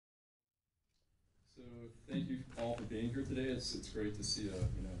So thank you all for being here today. It's great to see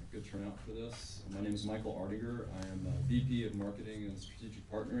a good turnout for this. My name is Michael Artinger. I am VP of Marketing and Strategic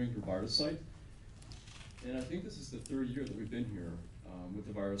Partnering for VirusSite. And I think this is the third year that we've been here with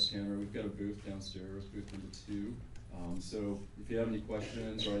the virus scanner. We've got a booth downstairs, booth number 2. So if you have any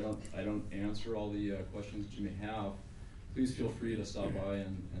questions or I don't answer all the questions that you may have, please feel free to stop by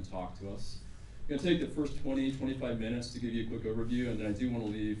and talk to us. I'm going to take the first 20-25 minutes to give you a quick overview, and then I do want to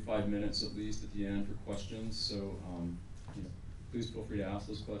leave 5 minutes at least at the end for questions. So please feel free to ask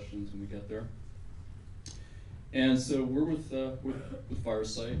those questions when we get there. And so we're with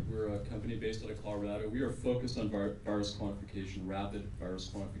VirusSite. We're a company based out of Colorado. We are focused on virus quantification, rapid virus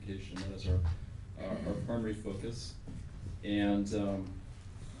quantification. That is our primary focus. And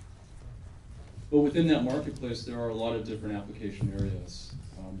but within that marketplace, there are a lot of different application areas.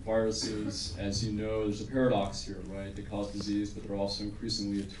 Viruses, as you know, there's a paradox here, right? They cause disease, but they're also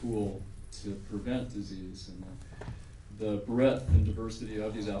increasingly a tool to prevent disease. And the breadth and diversity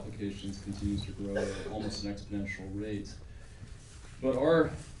of these applications continues to grow at almost an exponential rate. But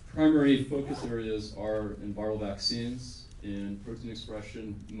our primary focus areas are in viral vaccines, in protein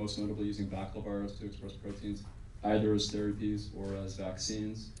expression, most notably using baculovirus to express proteins, either as therapies or as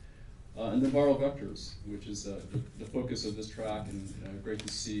vaccines. And then viral vectors, which is the focus of this track, and great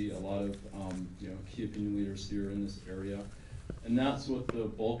to see a lot of key opinion leaders here in this area. And that's what the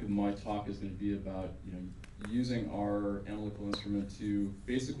bulk of my talk is going to be about, using our analytical instrument to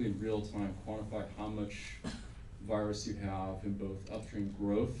basically in real time quantify how much virus you have in both upstream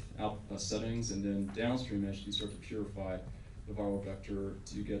growth settings and then downstream as you start to purify the viral vector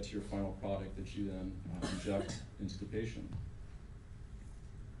to get to your final product that you then inject into the patient.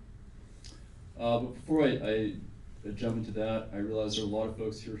 But before I jump into that, I realize there are a lot of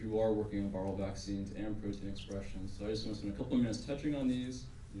folks here who are working on viral vaccines and protein expression. So I just want to spend a couple of minutes touching on these,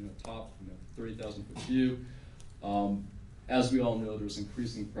 top 30,000 foot view. As we all know, there's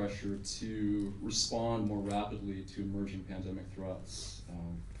increasing pressure to respond more rapidly to emerging pandemic threats.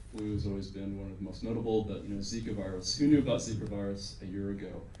 Flu has always been one of the most notable, but Zika virus, who knew about Zika virus a year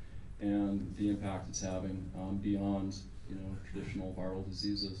ago? And the impact it's having beyond traditional viral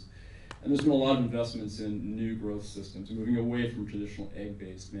diseases. And there's been a lot of investments in new growth systems, moving away from traditional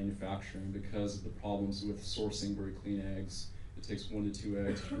egg-based manufacturing because of the problems with sourcing very clean eggs. It takes 1 to 2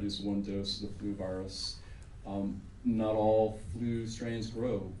 eggs to produce 1 dose of the flu virus. Not all flu strains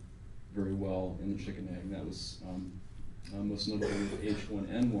grow very well in the chicken egg. And that was most notably with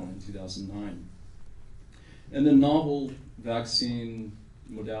H1N1 in 2009. And then novel vaccine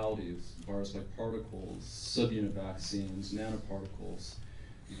modalities, virus-like particles, subunit vaccines, nanoparticles,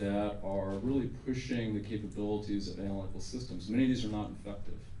 that are really pushing the capabilities of analytical systems. Many of these are not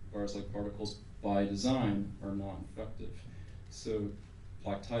infective. Virus-like particles, by design, are not infective. So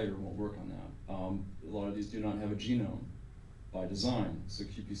plaque titer won't work on that. A lot of these do not have a genome by design, so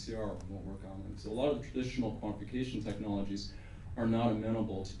qPCR won't work on them. So a lot of the traditional quantification technologies are not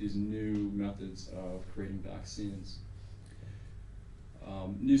amenable to these new methods of creating vaccines.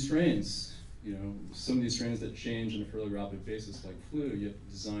 New strains. Some of these strains that change on a fairly rapid basis, like flu, you have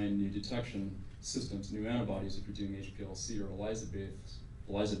to design new detection systems, new antibodies if you're doing HPLC or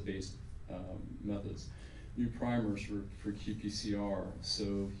ELISA-based methods, new primers for qPCR.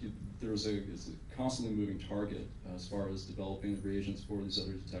 So it's a constantly moving target as far as developing the reagents for these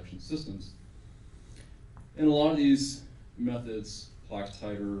other detection systems. And a lot of these methods, plaque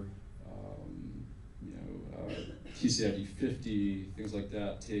titer, TCID50, things like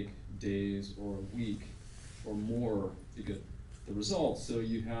that, take days or a week or more to get the results. So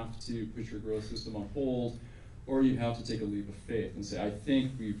you have to put your growth system on hold, or you have to take a leap of faith and say, I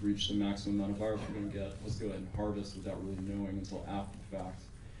think we've reached the maximum amount of virus we're going to get. Let's go ahead and harvest without really knowing until after the fact.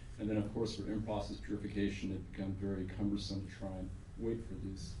 And then, of course, for in-process purification, it becomes very cumbersome to try and wait for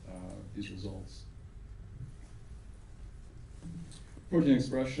these results. Protein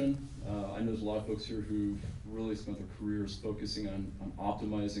expression. I know there's a lot of folks here who've really spent their careers focusing on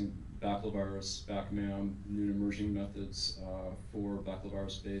optimizing baculovirus, BACMAM, new emerging methods for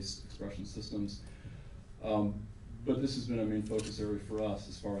baculovirus-based expression systems. But this has been a main focus area for us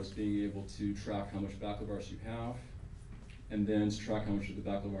as far as being able to track how much baculovirus you have, and then to track how much of the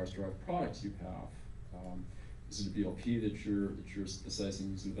baculovirus-derived products you have. Is it a BLP that you're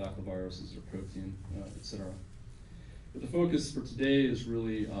synthesizing using the baculovirus? Is it a protein, et cetera? But the focus for today is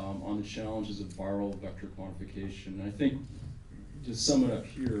really on the challenges of viral vector quantification. And I think, to sum it up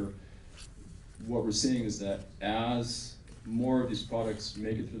here, what we're seeing is that as more of these products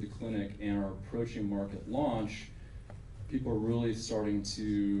make it through the clinic and are approaching market launch, people are really starting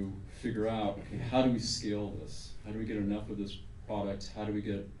to figure out, okay, how do we scale this? How do we get enough of this product, how do we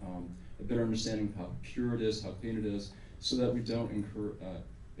get a better understanding of how pure it is, how clean it is, so that we don't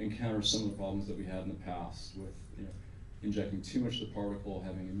encounter some of the problems that we had in the past with injecting too much of the particle,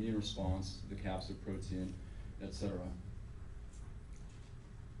 having immune response to the capsid protein, etc.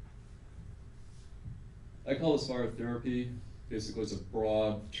 I call this virotherapy. Basically, it's a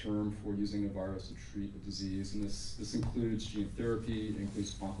broad term for using a virus to treat a disease, and this includes gene therapy, it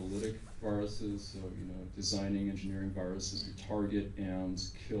includes oncolytic viruses, so designing, engineering viruses to target and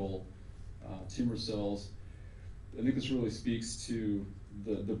kill tumor cells. I think this really speaks to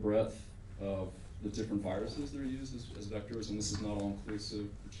the breadth of the different viruses that are used as vectors, and this is not all inclusive,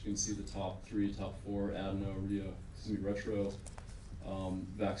 but you can see the top 3, top 4, retro,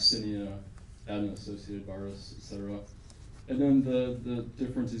 vaccinia, adeno-associated virus, etc. And then the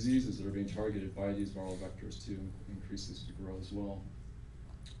different diseases that are being targeted by these viral vectors to increase this to grow as well.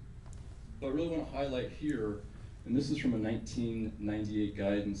 But I really want to highlight here, and this is from a 1998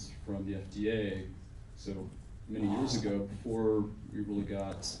 guidance from the FDA, so many years ago, before we really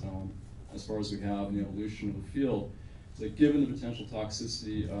got as far as we have in the evolution of the field, that given the potential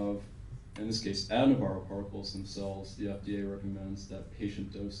toxicity of, in this case, adenoviral particles themselves, the FDA recommends that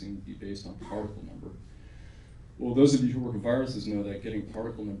patient dosing be based on particle number. Well, those of you who work with viruses know that getting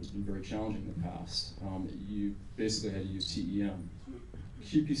particle numbers has been very challenging in the past. You basically had to use TEM.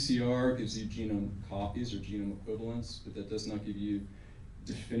 qPCR gives you genome copies or genome equivalents, but that does not give you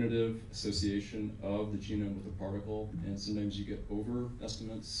definitive association of the genome with the particle, and sometimes you get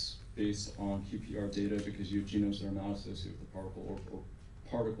overestimates based on qPCR data because you have genomes that are not associated with the particle, or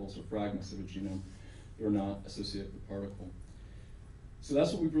particles or fragments of a genome that are not associated with the particle. So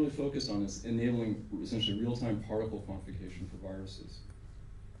that's what we've really focused on, is enabling essentially real-time particle quantification for viruses.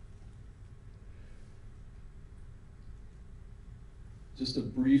 Just a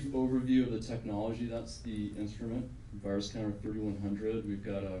brief overview of the technology. That's the instrument, Virus Counter 3100. We've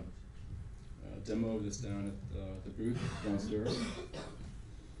got a demo of this down at the booth downstairs.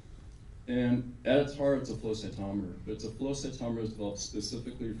 And at its heart, it's a flow cytometer. But it's a flow cytometer that's developed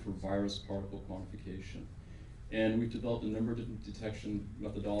specifically for virus particle quantification. And we've developed a number of different detection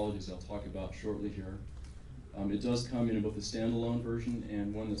methodologies I'll talk about shortly here. It does come in both a standalone version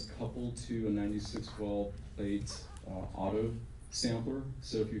and one that's coupled to a 96-well plate auto sampler.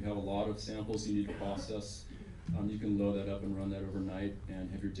 So if you have a lot of samples you need to process, you can load that up and run that overnight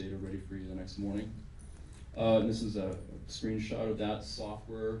and have your data ready for you the next morning. And this is a screenshot of that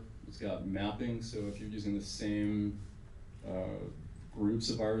software. It's got mapping, so if you're using the same groups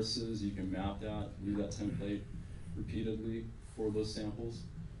of viruses, you can map that, use that template repeatedly for those samples.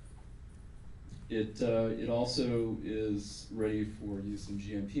 It also is ready for use in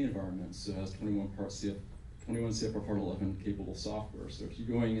GMP environments, so it has 21 CFR Part 11 capable software. So if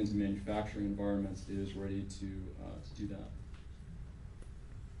you're going into manufacturing environments, it is ready to do that.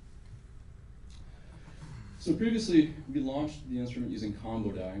 So previously, we launched the instrument using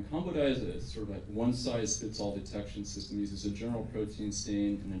combo dye, and combo dye is a sort of like one-size-fits-all detection system. It uses a general protein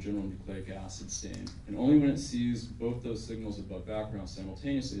stain and a general nucleic acid stain. And only when it sees both those signals above background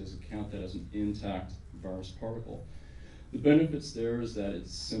simultaneously does it count that as an intact virus particle. The benefits there is that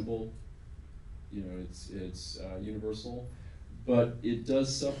it's simple, it's universal, but it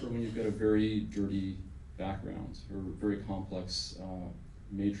does suffer when you've got a very dirty background or very complex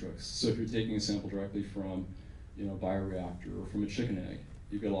matrix. So if you're taking a sample directly from a bioreactor or from a chicken egg,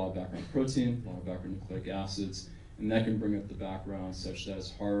 you've got a lot of background protein, a lot of background nucleic acids, and that can bring up the background such that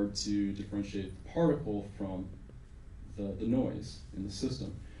it's hard to differentiate the particle from the noise in the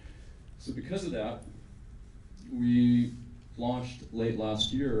system. So because of that, we launched late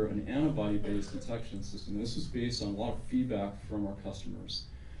last year an antibody-based detection system. And this was based on a lot of feedback from our customers,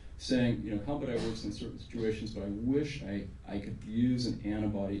 saying, combo dye works in certain situations, but I wish I could use an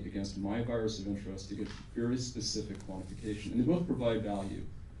antibody against my virus of interest to get very specific quantification. And they both provide value,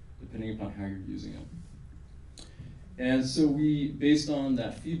 depending upon how you're using it. And so we, based on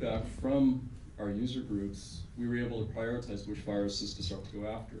that feedback from our user groups, we were able to prioritize which viruses to start to go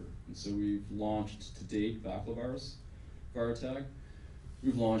after. And so we've launched, to date, baculovirus virotag.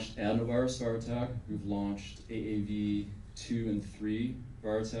 We've launched adenovirus virotag. We've launched AAV 2 and 3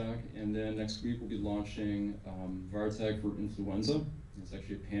 virotag, and then next week we'll be launching virotag for influenza. It's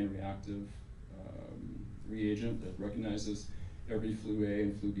actually a pan-reactive reagent that recognizes every flu A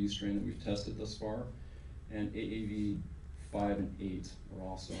and flu B strain that we've tested thus far, and AAV 5 and 8 are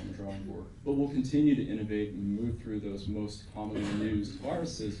also on the drawing board. But we'll continue to innovate and move through those most commonly used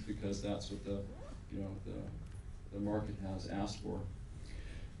viruses because that's what the market has asked for.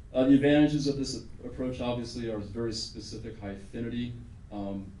 The advantages of this approach obviously are very specific, high affinity,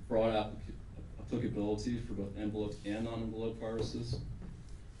 broad applicability for both enveloped and non-enveloped viruses.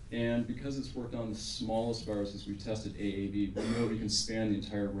 And because it's worked on the smallest viruses, we've tested AAV, we know we can span the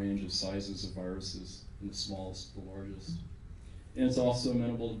entire range of sizes of viruses, from the smallest to the largest. And it's also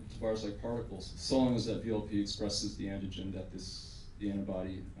amenable to virus-like particles, so long as that VLP expresses the antigen that the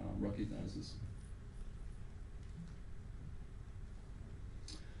antibody recognizes.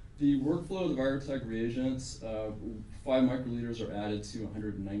 The workflow of the Virotech reagents, 5 microliters are added to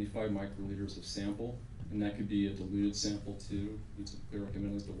 195 microliters of sample, and that could be a diluted sample too. We typically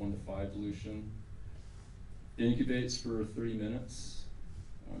recommend like the 1 to 5 dilution. It incubates for 30 minutes.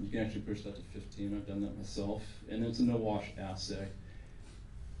 You can actually push that to 15, I've done that myself. And it's a no-wash assay.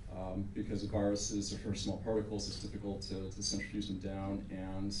 Because the viruses are very small particles, it's difficult to centrifuge them down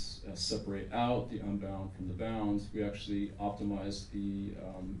and separate out the unbound from the bound. We actually optimize the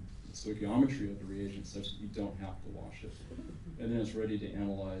stoichiometry of the reagent such that you don't have to wash it. And then it's ready to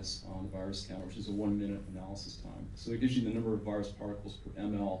analyze on the virus count, which is a 1-minute analysis time. So it gives you the number of virus particles per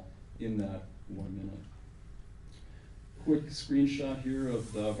ml in that 1 minute. Quick screenshot here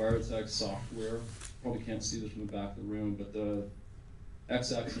of the Virotech software. Probably can't see this from the back of the room, but the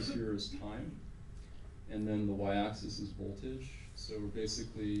x-axis here is time, and then the y-axis is voltage. So we're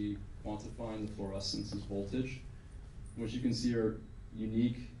basically quantifying the fluorescence as voltage. What you can see are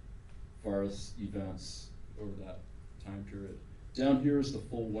unique virus events over that time period. Down here is the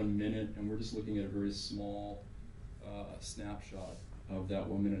full 1 minute, and we're just looking at a very small snapshot of that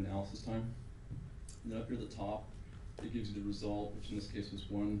 1 minute analysis time. And then up here at the top, it gives you the result, which in this case was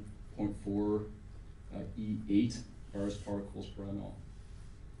 1.4 E8 virus particles per ml.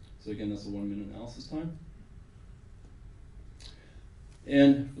 So again, that's a 1 minute analysis time.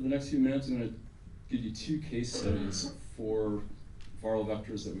 And for the next few minutes, I'm going to give you 2 case studies for viral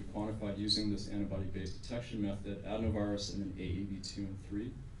vectors that we've quantified using this antibody-based detection method, adenovirus and then AAV2 and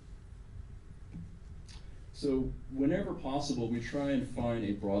 3. So whenever possible, we try and find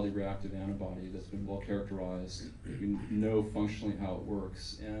a broadly reactive antibody that's been well characterized. We know functionally how it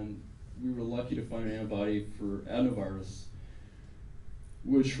works. And we were lucky to find an antibody for adenovirus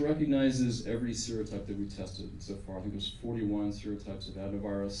which recognizes every serotype that we tested so far. I think there's 41 serotypes of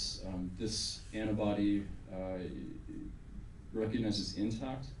adenovirus. This antibody recognizes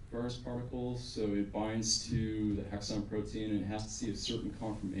intact virus particles, so it binds to the hexon protein and has to see a certain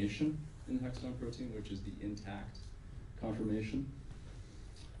conformation in the hexon protein, which is the intact conformation.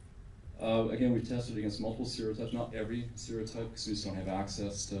 Again, we've tested against multiple serotypes, not every serotype, because we just don't have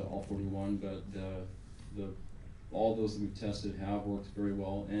access to all 41, but all those that we've tested have worked very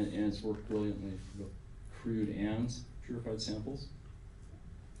well, and it's worked brilliantly for both crude and purified samples.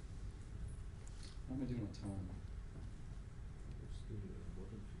 How am I doing on time?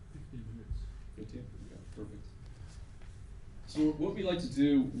 15 minutes. 15? Okay, perfect. So what we like to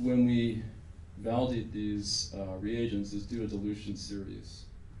do when we validate these reagents is do a dilution series.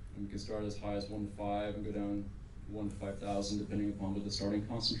 And we can start as high as 1 to 5 and go down 1 to 5,000, depending upon what the starting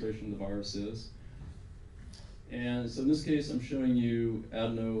concentration of the virus is. And so in this case, I'm showing you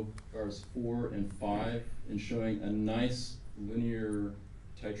adenovirus 4 and 5 and showing a nice linear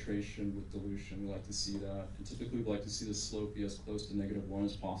titration with dilution. We like to see that. And typically we like to see the slope be as close to -1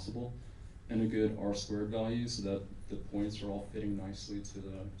 as possible and a good R-squared value so that the points are all fitting nicely to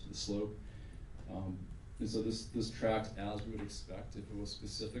the slope. And so this tracked as we would expect if it was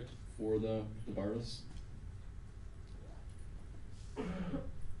specific for the virus.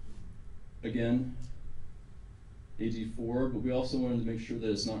 Again, AG4, but we also wanted to make sure that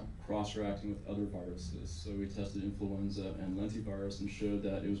it's not cross-reacting with other viruses. So we tested influenza and lentivirus and showed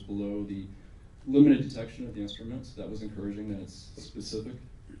that it was below the limited detection of the instrument. So that was encouraging that it's specific.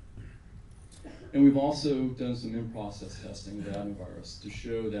 And we've also done some in-process testing of adenovirus to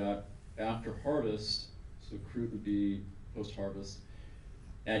show that after harvest, so crude would be post-harvest,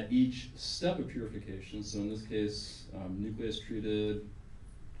 at each step of purification, so in this case, nucleus treated,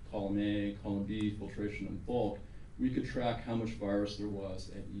 column A, column B, filtration and bulk, we could track how much virus there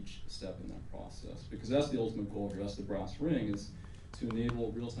was at each step in that process. Because that's the ultimate goal here, that's the brass ring, is to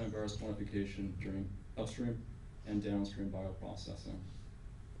enable real-time virus quantification during upstream and downstream bioprocessing.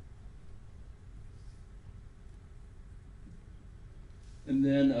 And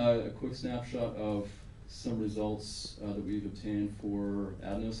then a quick snapshot of some results that we've obtained for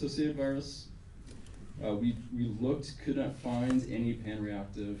adeno-associated virus. We looked, could not find any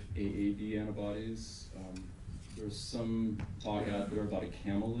pan-reactive AAV antibodies. There's some talk out there about a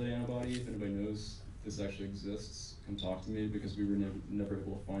camelid antibody. If anybody knows this actually exists, come talk to me, because we were never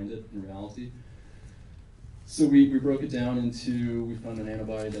able to find it in reality. So we broke it down into, we found an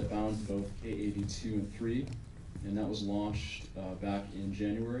antibody that bound both AAV2 and 3. and that was launched back in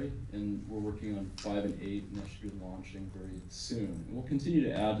January, and we're working on 5 and 8, and that should be launching very soon. And we'll continue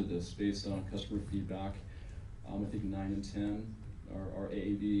to add to this based on customer feedback. I think 9 and 10 are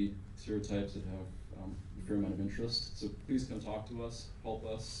AAV serotypes that have a fair amount of interest. So please come talk to us, help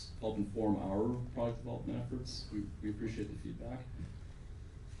inform our product development efforts. We appreciate the feedback.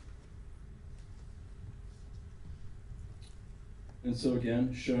 And so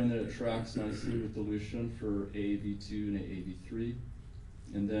again, showing that it tracks nicely with dilution for AAV2 and AAV3,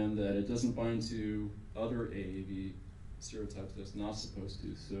 and then that it doesn't bind to other AAV serotypes that it's not supposed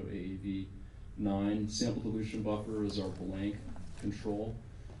to. So AAV9 sample dilution buffer is our blank control.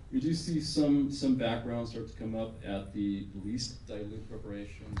 We do see some background start to come up at the least dilute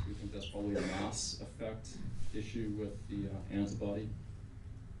preparations. We think that's probably a mass effect issue with the antibody.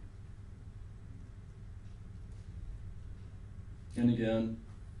 And again,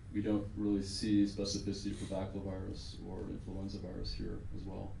 we don't really see specificity for baculovirus or influenza virus here as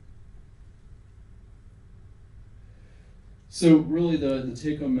well. So really the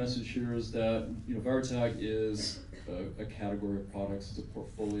take-home message here is that Virotag is a category of products. It's a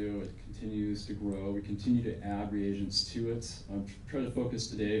portfolio. It continues to grow. We continue to add reagents to it. I'm trying to focus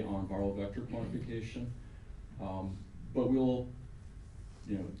today on viral vector quantification, but we'll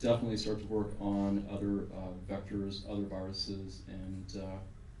definitely start to work on other vectors, other viruses, and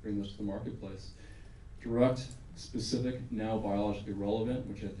bring those to the marketplace. Direct, specific, now biologically relevant,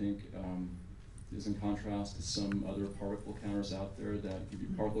 which I think is in contrast to some other particle counters out there that give you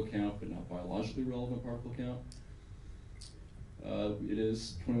particle count but not biologically relevant particle count. It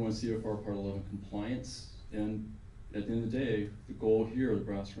is 21 CFR Part 11 compliance, and at the end of the day, the goal here, the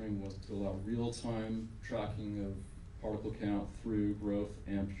brass ring, was to allow real-time tracking of particle count through growth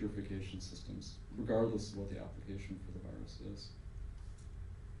and purification systems, regardless of what the application for the virus is.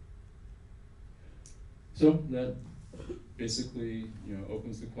 So that basically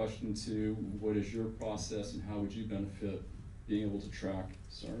opens the question to what is your process and how would you benefit being able to track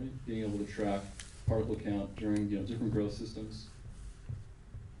particle count during different growth systems,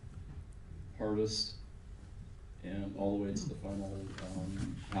 harvest, and all the way to the final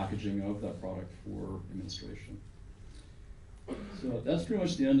packaging of that product for administration. So that's pretty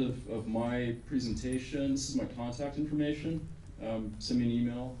much the end of my presentation. This is my contact information. Send me an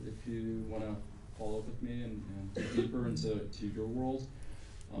email if you want to follow up with me and dig deeper into your world.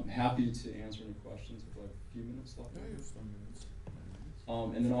 I'm happy to answer any questions with like a few minutes left. Yeah, you have some minutes.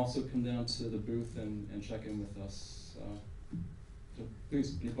 And then also come down to the booth and check in with us. So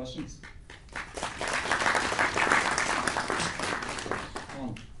please, any questions?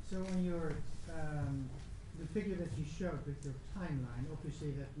 So on your the figure that you showed with your timeline, obviously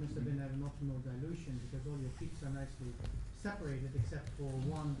that must have been at an optimal dilution because all your peaks are nicely separated except for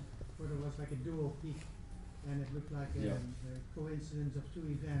one where there was like a dual peak and it looked like a coincidence of two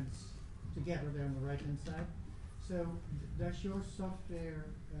events together there on the right hand side. So does your software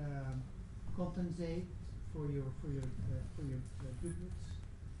compensate for your duplicates?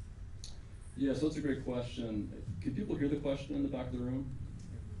 Yeah, so that's a great question. Can people hear the question in the back of the room?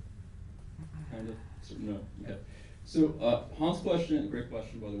 Kind of. So, no. Okay. So Hans' question, great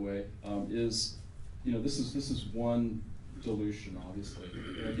question by the way, is this is one dilution obviously.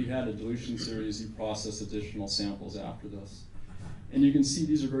 If you had a dilution series, you process additional samples after this, and you can see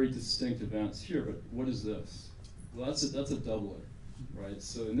these are very distinct events here. But what is this? Well, that's a doublet, right?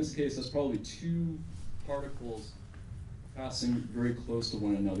 So in this case, that's probably two particles passing very close to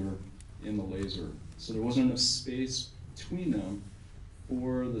one another in the laser. So there wasn't enough space between them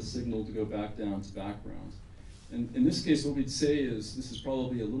for the signal to go back down to background. And in this case, what we'd say is this is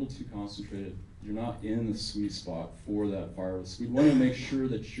probably a little too concentrated. You're not in the sweet spot for that virus. We'd want to make sure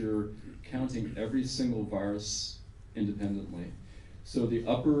that you're counting every single virus independently. So the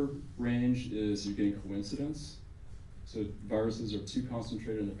upper range is you're getting coincidence. So viruses are too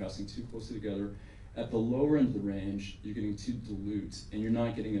concentrated and they're passing too closely together. At the lower end of the range, you're getting too dilute, and you're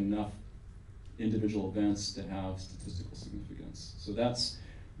not getting enough individual events to have statistical significance. So that's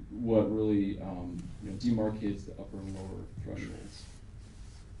what really demarcates the upper and lower thresholds.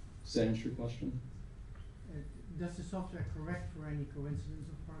 Does that answer your question? Does the software correct for any coincidence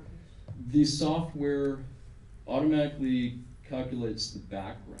of particles? The software automatically calculates the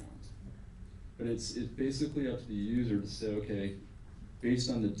background, but it's basically up to the user to say, okay,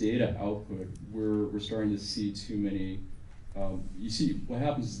 based on the data output, we're starting to see too many. You see, what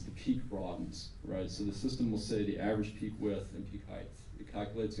happens is the peak broadens, right? So the system will say the average peak width and peak height. It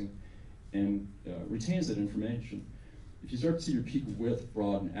calculates and retains that information. If you start to see your peak width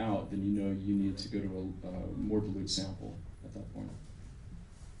broaden out, then you know you need to go to a more dilute sample at that point.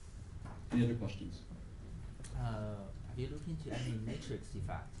 Any other questions? Have you looked into any matrix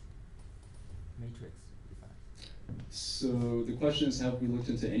effect? So the question is, have we looked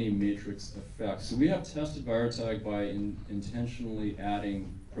into any matrix effects? So we have tested ViroTag by intentionally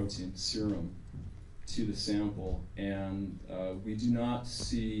adding protein serum to the sample, and we do not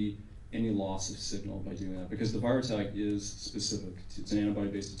see any loss of signal by doing that, because the ViroTag is specific. It's an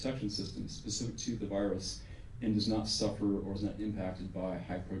antibody-based detection system specific to the virus and does not suffer or is not impacted by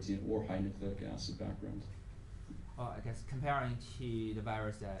high protein or high nucleic acid background. I guess comparing to the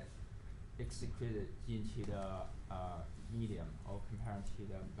virus that excreted into the medium, or comparing to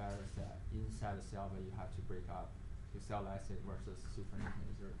the virus that inside the cell where you have to break up the cell lysate versus supernatant,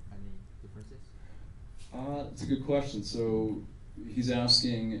 is there any differences? That's a good question. So he's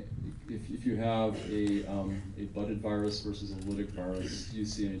asking if you have a budded virus versus a lytic virus, do you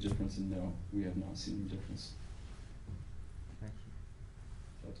see any difference? And no, we have not seen any difference. Thank you.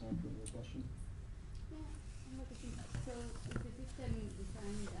 Do you have time for another question? Yeah, another question. So is the system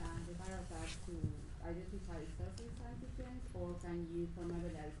designed the ViroTag to identify surface antigens, or can you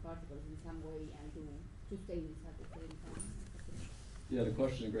permeabilize particles in some way and do two things at the same time? Yeah, the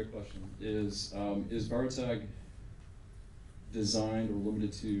question, a great question, is ViroTag designed or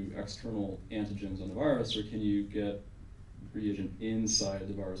limited to external antigens on the virus, or can you get reagent inside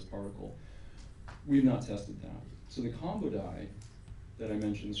the virus particle? We've not tested that. So the combo dye that I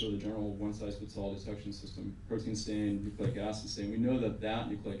mentioned, sort of the general one-size-fits-all detection system, protein stain, nucleic acid stain, we know that that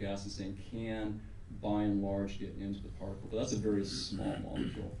nucleic acid stain can, by and large, get into the particle, but that's a very small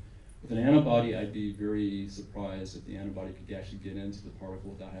molecule. With an antibody, I'd be very surprised if the antibody could actually get into the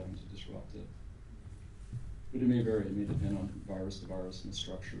particle without having to disrupt it. But it may vary. It may depend on virus to virus and the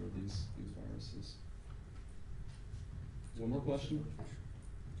structure of these viruses. One more question?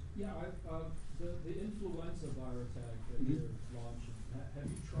 Yeah, the influenza ViroTag that you're launching, have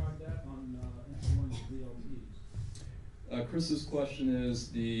you tried that on influenza VLPs? Chris's question is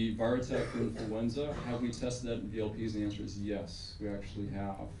the ViroTag for influenza. Have we tested that in VLPs? And the answer is yes, we actually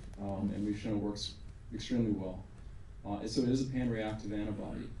have. And we've shown it works extremely well. So it is a pan-reactive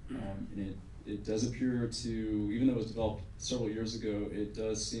antibody. And it does appear to, even though it was developed several years ago, it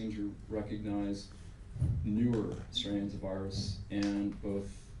does seem to recognize newer strains of virus, and both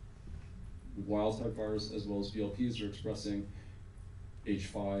the wild-type virus as well as VLPs are expressing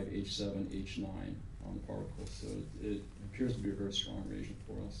H5, H7, H9 on the particle. So it appears to be a very strong reagent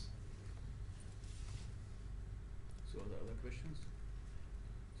for us. So are there other questions?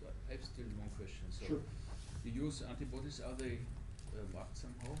 So I have still one question. So Sure. You use antibodies, are they marked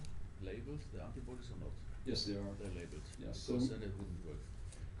somehow, labeled, the antibodies or not? Yes, they are. They're labeled. Yes. Because So then it wouldn't work.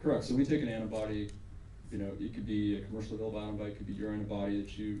 correct. So we take an antibody, it could be a commercially available antibody, it could be your antibody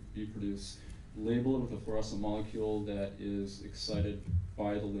that you produce, label it with a fluorescent molecule that is excited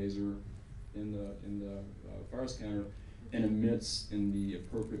by the laser in the virus counter and emits in the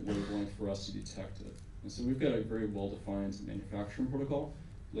appropriate wavelength for us to detect it. And so we've got a very well-defined manufacturing protocol,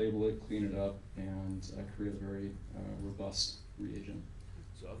 label it, clean it up, and create a very robust reagent.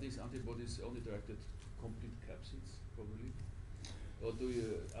 So are these antibodies only directed to complete capsids, probably? Or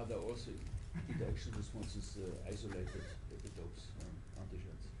are there also detection responses isolated epitopes,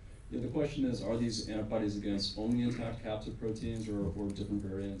 antigens? Yeah, the question is, are these antibodies against only intact capsid proteins or different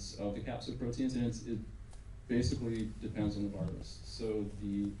variants of the capsid proteins? And it basically depends on the virus. So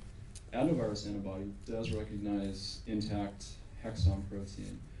the adenovirus antibody does recognize intact hexon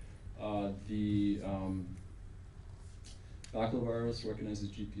protein. The baculovirus recognizes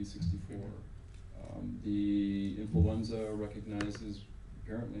GP64. The influenza recognizes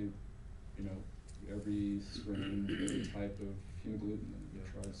apparently, every strain, every type of hemagglutinin that we've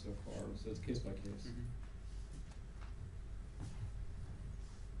tried so far. So it's case by case. Mm-hmm.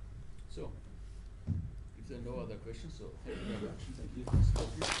 So, if there are no other questions, so thank you very much.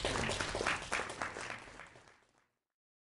 Thank you.